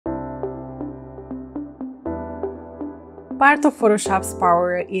Part of Photoshop's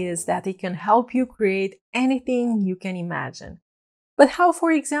power is that it can help you create anything you can imagine. But how,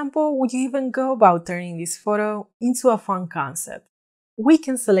 for example, would you even go about turning this photo into a fun concept? We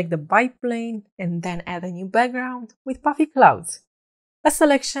can select the biplane and then add a new background with puffy clouds. A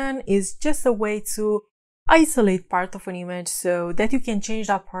selection is just a way to isolate part of an image so that you can change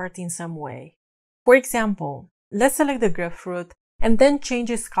that part in some way. For example, let's select the grapefruit and then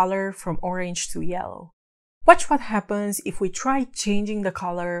change its color from orange to yellow. Watch what happens if we try changing the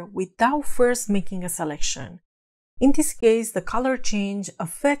color without first making a selection. In this case, the color change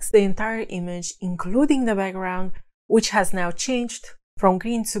affects the entire image, including the background, which has now changed from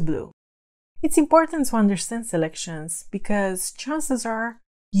green to blue. It's important to understand selections because chances are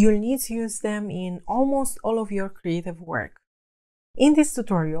you'll need to use them in almost all of your creative work. In this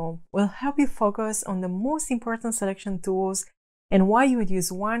tutorial, we'll help you focus on the most important selection tools and why you would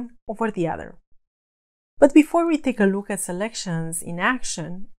use one over the other. But before we take a look at selections in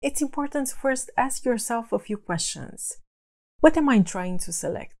action, it's important to first ask yourself a few questions. What am I trying to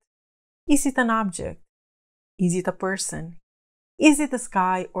select? Is it an object? Is it a person? Is it a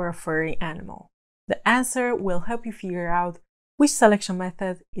sky or a furry animal? The answer will help you figure out which selection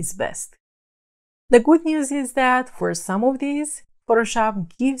method is best. The good news is that for some of these,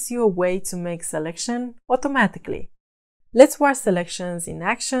 Photoshop gives you a way to make selection automatically. Let's watch selections in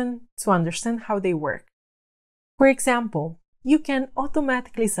action to understand how they work. For example, you can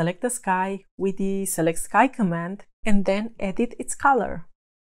automatically select the sky with the Select Sky command and then edit its color.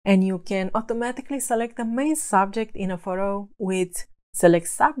 And you can automatically select the main subject in a photo with Select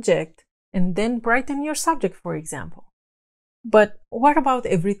Subject and then brighten your subject, for example. But what about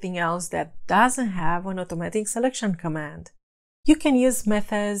everything else that doesn't have an automatic selection command? You can use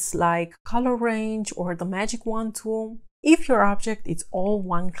methods like Color Range or the Magic Wand tool if your object is all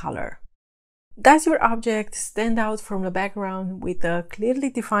one color. Does your object stand out from the background with a clearly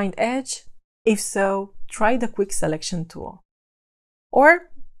defined edge? If so, try the Quick Selection tool. Or,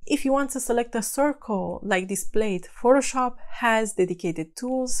 if you want to select a circle like this plate, Photoshop has dedicated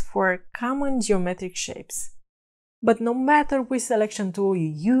tools for common geometric shapes. But no matter which selection tool you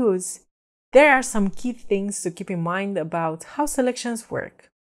use, there are some key things to keep in mind about how selections work.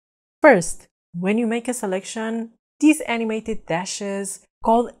 First, when you make a selection, these animated dashes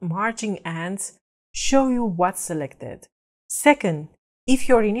called marching ants show you what's selected. Second, if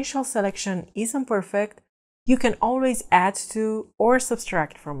your initial selection isn't perfect, you can always add to or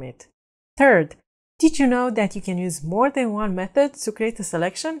subtract from it. Third, did you know that you can use more than one method to create a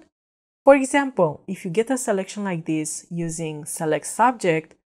selection? For example, if you get a selection like this using Select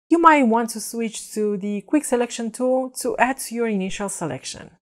Subject, you might want to switch to the Quick Selection tool to add to your initial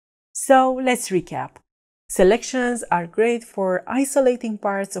selection. So let's recap. Selections are great for isolating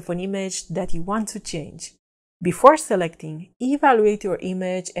parts of an image that you want to change. Before selecting, evaluate your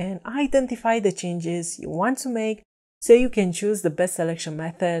image and identify the changes you want to make so you can choose the best selection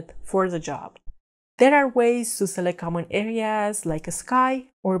method for the job. There are ways to select common areas like a sky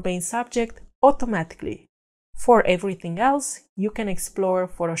or main subject automatically. For everything else, you can explore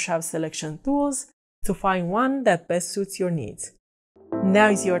Photoshop selection tools to find one that best suits your needs. Now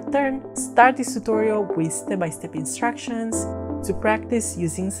is your turn. Start this tutorial with step-by-step instructions to practice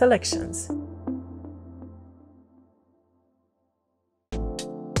using selections.